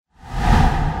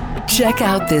Check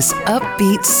out this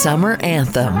upbeat summer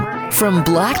anthem from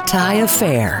Black Tie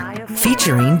Affair,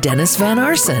 featuring Dennis Van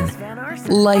Aarssen.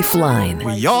 Lifeline.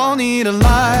 We all need a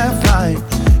lifeline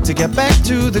to get back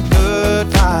to the good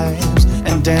vibes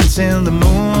and dance in the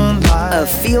moonlight. A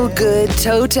feel-good,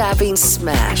 toe-tapping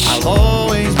smash. I'll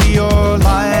always be your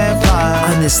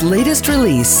lifeline. On this latest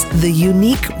release, the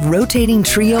unique rotating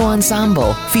trio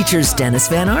ensemble features Dennis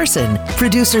Van Aarssen,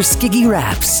 producer Skiggy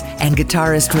Raps, and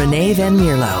guitarist Renee Van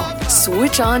Mierlo.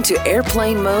 Switch on to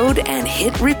airplane mode and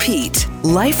hit repeat.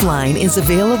 Lifeline is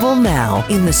available now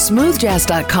in the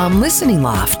smoothjazz.com listening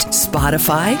loft,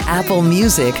 Spotify, Apple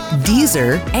Music,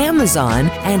 Deezer, Amazon,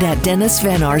 and at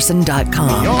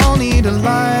dennisvanarsen.com. We all need a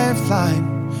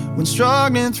lifeline when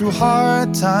struggling through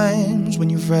hard times, when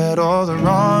you've read all the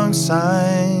wrong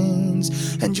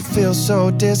signs and you feel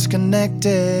so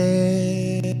disconnected.